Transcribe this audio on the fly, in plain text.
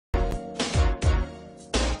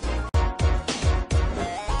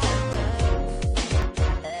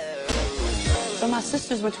my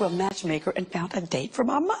sisters went to a matchmaker and found a date for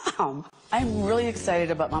my mom. I'm really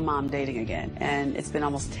excited about my mom dating again, and it's been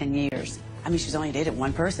almost 10 years. I mean, she's only dated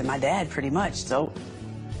one person, my dad, pretty much, so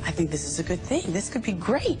I think this is a good thing. This could be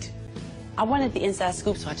great. I wanted the inside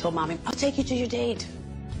scoop, so I told Mommy, I'll take you to your date.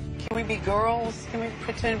 Can we be girls? Can we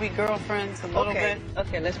pretend to be girlfriends a little bit?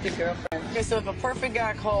 Okay, let's be girlfriends. Okay, so if a perfect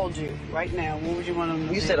guy called you right now, what would you want him to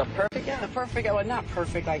do? You said a perfect guy? The perfect guy, well, not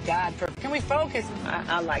perfect, like God perfect. Can we focus?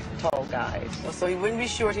 I like tall guys. Well, so he wouldn't be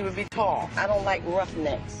short, he would be tall. I don't like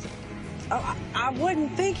roughnecks. Oh, I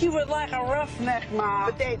wouldn't think you would like a roughneck,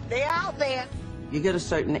 Mom. But they're out there. You get a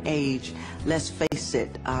certain age, let's face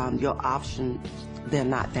it, your options, they're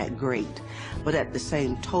not that great. But at the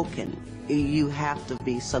same token, you have to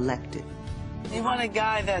be selected. You want a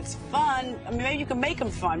guy that's fun. I mean, maybe you can make him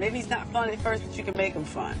fun. Maybe he's not fun at first, but you can make him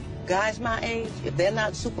fun. Guys my age, if they're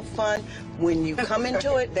not super fun, when you come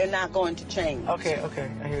into it, they're not going to change. Okay,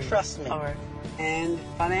 I hear you. Trust me. All right. And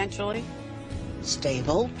financially?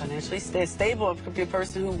 Stable. Financially stable. It could be a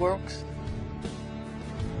person who works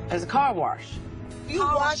as a car wash. You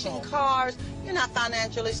washing cars, you're not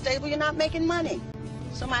financially stable, you're not making money.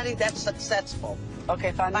 Somebody that's successful.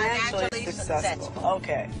 Okay, financially successful.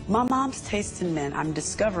 Okay. My mom's taste in men, I'm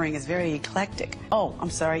discovering, is very eclectic. Oh, I'm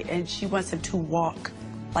sorry, and she wants him to walk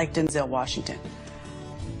like Denzel Washington.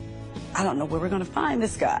 I don't know where we're going to find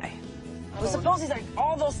this guy. Well, suppose he's like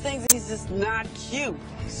all those things and he's just not cute.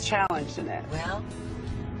 He's challenged in that. Well,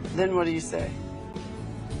 then what do you say?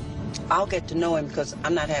 I'll get to know him because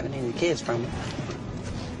I'm not having any kids from him.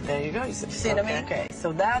 There you go. You see what I mean? Okay,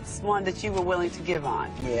 so that's one that you were willing to give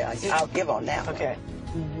on. Yeah, I'll give on that one. Okay.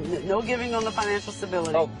 No giving on the financial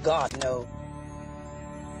stability. Oh, God, no.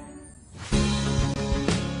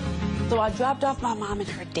 So I dropped off my mom and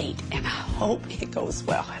her date, and I hope it goes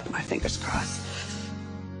well. I have my fingers crossed.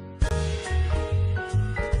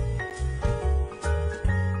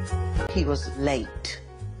 He was late.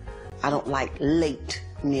 I don't like late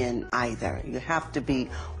men either. You have to be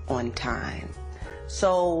on time.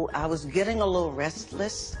 So I was getting a little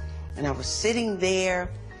restless, and I was sitting there,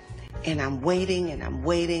 and I'm waiting, and I'm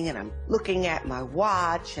waiting, and I'm looking at my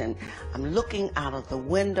watch, and I'm looking out of the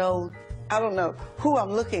window. I don't know who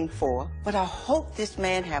I'm looking for, but I hope this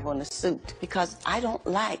man have on a suit, because I don't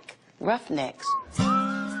like roughnecks.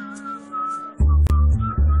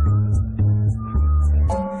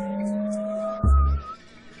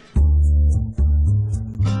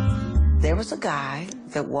 There was a guy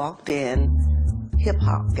that walked in,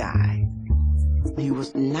 hip-hop guy. He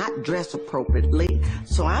was not dressed appropriately,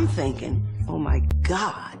 so I'm thinking, oh my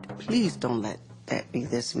God, please don't let that be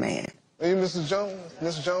this man. Are you Mrs. Jones?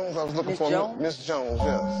 Miss Jones? I was looking for Miss Jones,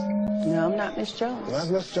 yes. No, I'm not Miss Jones. That's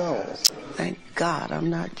Miss Jones. Thank God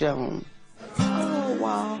I'm not Jones. Oh,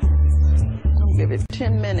 wow. I'll give it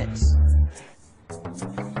 10 minutes.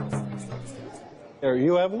 Are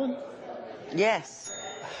you Evelyn? Yes.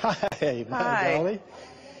 Hi, Hi. Dolly.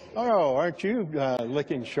 Oh, aren't you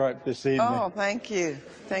looking sharp this evening? Oh, thank you.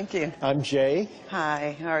 Thank you. I'm Jay.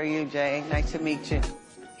 Hi, how are you, Jay? Nice to meet you.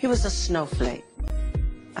 He was a snowflake.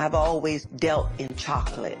 I've always dealt in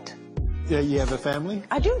chocolate. You have a family?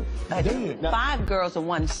 I do. I Do do. you? Now- 5 girls and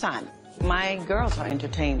 1 son. My girls are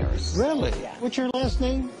entertainers. Really? Yeah. What's your last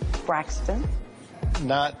name? Braxton.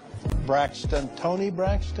 Not Braxton. Tony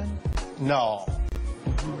Braxton? No.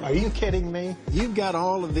 Are you kidding me? You've got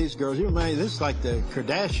all of these girls. You're married. This is like the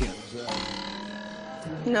Kardashians.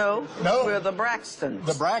 No. No. We're the Braxtons.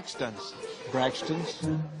 The Braxtons.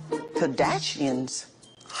 Braxtons? Kardashians.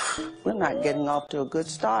 We're not getting off to a good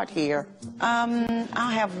start here. I'll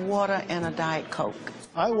have water and a Diet Coke.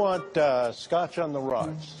 I want scotch on the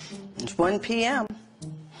rocks. It's 1 p.m.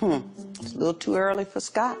 It's a little too early for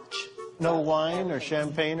scotch. No wine or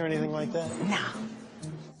champagne or anything like that? No.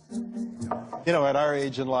 You know, at our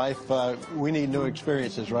age in life, we need new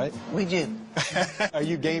experiences, right? We do. Are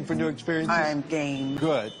you game for new experiences? I'm game.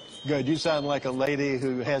 Good, good. You sound like a lady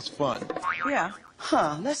who has fun. Yeah.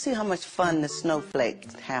 Let's see how much fun the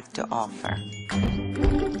snowflakes have to offer.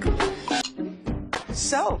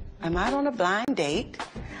 So, I'm out on a blind date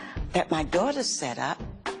that my daughter set up,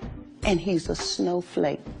 and he's a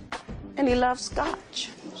snowflake, and he loves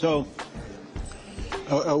scotch. So,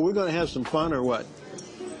 are we going to have some fun or what?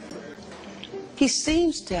 He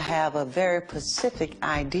seems to have a very specific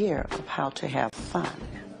idea of how to have fun.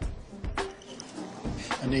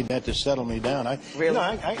 I need that to settle me down. Really? You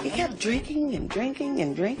know, He kept drinking and drinking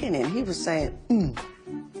and drinking, and he was saying,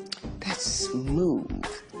 that's smooth.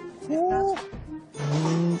 Ooh.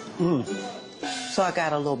 So I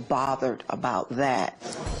got a little bothered about that.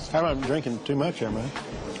 I'm not drinking too much, am I?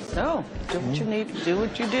 No, do what you need to do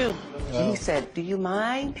what you do. He said, do you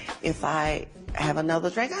mind if I have another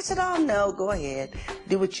drink? I said, oh, no, go ahead.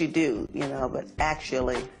 Do what you do, you know, but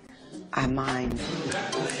actually, I mind.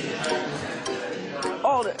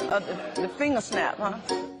 Oh, the finger snap, huh?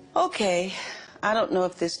 Okay, I don't know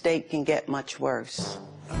if this date can get much worse.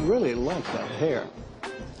 I really like that hair.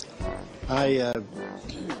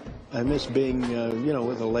 I miss being, you know,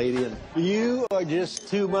 with a lady. And you are just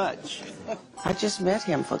too much. I just met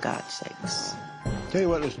him, for God's sakes. Tell you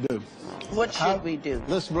what, let's do. What should we do?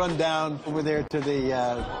 Let's run down over there to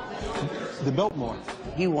the Biltmore.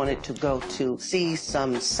 He wanted to go to see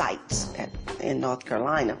some sights in North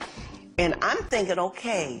Carolina. And I'm thinking,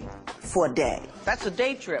 okay, for a day. That's a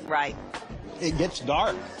day trip, right? It gets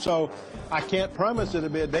dark, so I can't promise it'll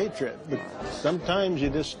be a day trip. But sometimes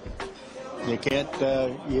you can't,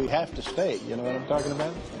 you have to stay. You know what I'm talking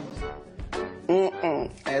about?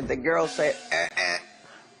 As the girl said,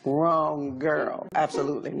 wrong girl.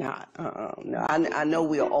 Absolutely not. No, I know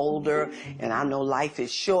we're older, and I know life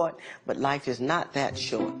is short, but life is not that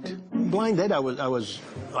short. Blind date, I was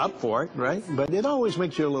up for it, right? But it always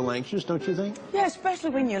makes you a little anxious, don't you think? Yeah,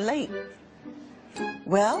 especially when you're late.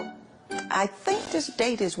 Well, I think this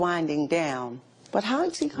date is winding down, but how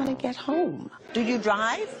is he going to get home? Do you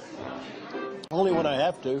drive? Only when I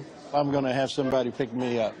have to. I'm going to have somebody pick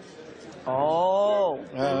me up. Oh.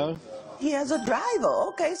 He has a driver.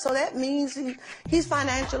 Okay, so that means he's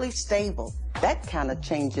financially stable. That kind of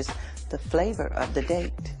changes the flavor of the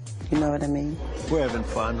date. You know what I mean? We're having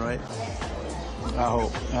fun, right? I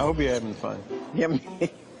hope you're having fun. Yeah,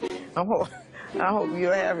 I hope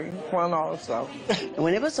you're having fun also.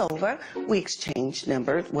 When it was over, we exchanged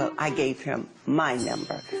numbers. Well, I gave him my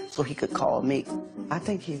number so he could call me. I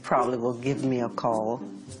think he probably will give me a call.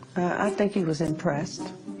 I think he was impressed.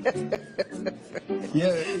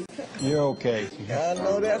 Yeah, you're okay. I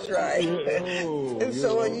know that's right. And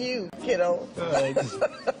so are you, kiddo.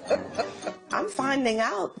 I'm finding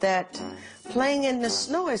out that playing in the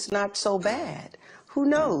snow is not so bad. Who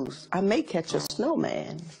knows? I may catch a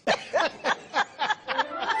snowman.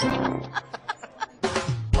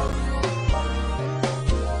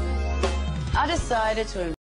 I decided to